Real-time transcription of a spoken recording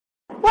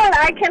Well,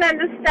 I can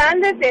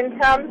understand it in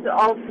terms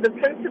of the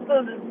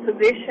principled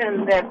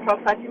position that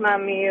Prof. Fatima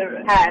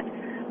Meer had,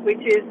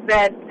 which is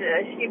that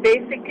she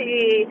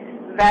basically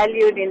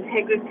valued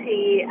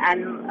integrity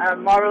and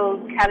moral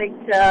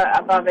character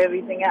above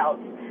everything else.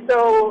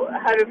 So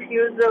her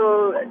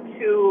refusal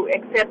to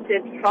accept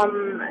it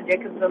from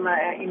Jacob Zuma,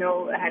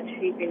 had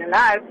she been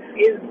alive,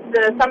 is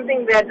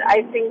something that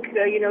I think,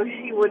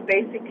 she would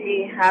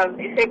basically have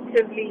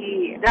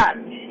effectively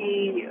done.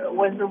 She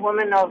was a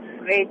woman of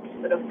great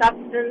sort of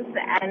substance,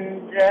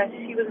 and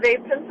she was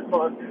very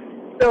principled.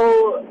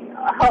 So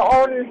her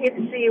own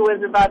history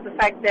was about the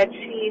fact that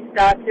she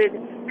started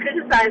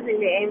criticizing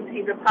the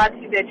ANC, the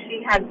party that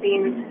she had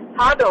been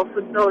part of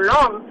for so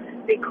long,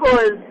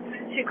 because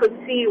she could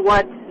see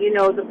what,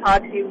 the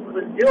party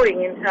was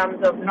doing in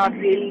terms of not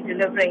really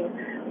delivering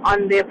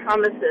on their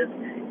promises.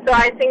 So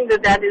I think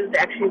that is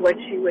actually what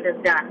she would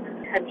have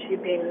done had she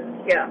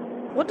been here.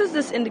 What does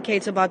this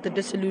indicate about the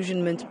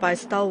disillusionment by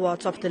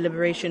stalwarts of the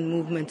liberation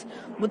movement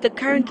with the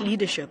current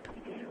leadership?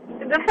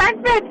 The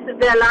fact that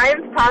the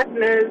alliance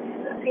partners,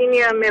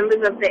 senior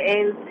members of the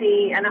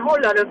ANC, and a whole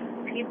lot of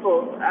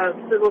people of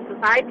civil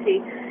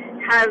society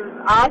have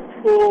asked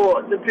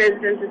for the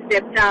president to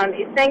step down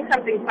is saying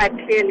something quite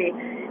clearly.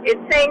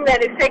 It's saying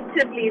that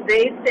effectively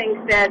they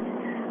think that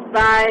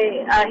by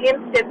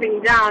him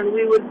stepping down,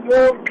 we would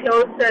move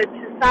closer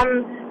to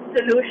some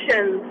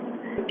solutions,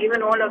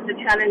 given all of the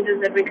challenges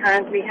that we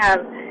currently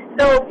have.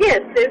 So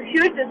yes, there's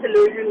huge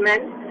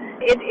disillusionment.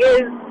 It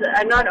is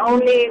not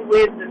only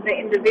with the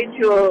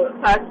individual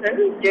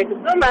person,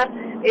 Jacob Zuma,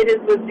 it is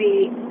with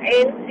the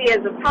ANC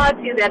as a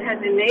party that has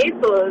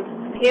enabled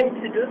him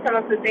to do some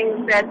of the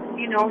things that,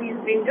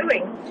 he's been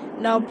doing.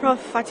 Now, Prof.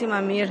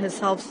 Fatima Meer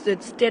herself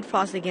stood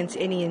steadfast against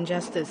any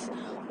injustice.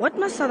 What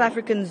must South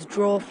Africans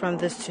draw from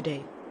this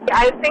today?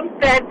 I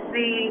think that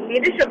the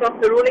leadership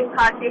of the ruling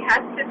party has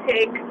to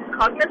take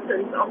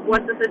cognizance of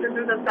what the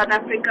citizens of South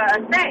Africa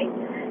are saying.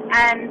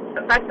 And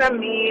Fatima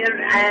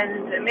Meer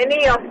and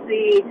many of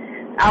the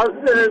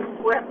elders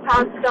who have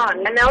passed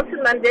on. And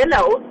Nelson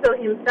Mandela also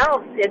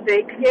himself said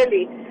very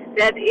clearly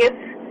that if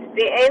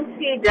the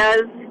ANC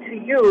does to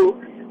you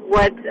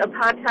what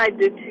apartheid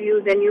did to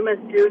you, then you must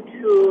do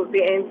to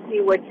the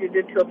ANC what you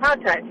did to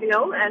apartheid,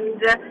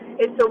 and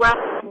it's a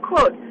well-known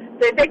quote.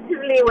 So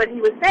effectively what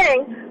he was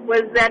saying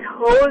was that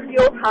hold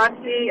your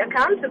party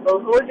accountable,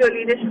 hold your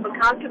leadership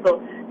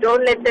accountable.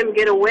 Don't let them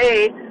get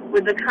away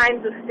with the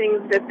kinds of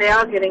things that they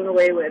are getting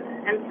away with.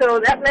 And so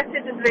that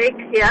message is very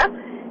clear,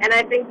 and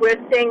I think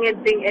we're seeing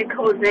it being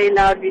echoed very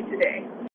loudly today.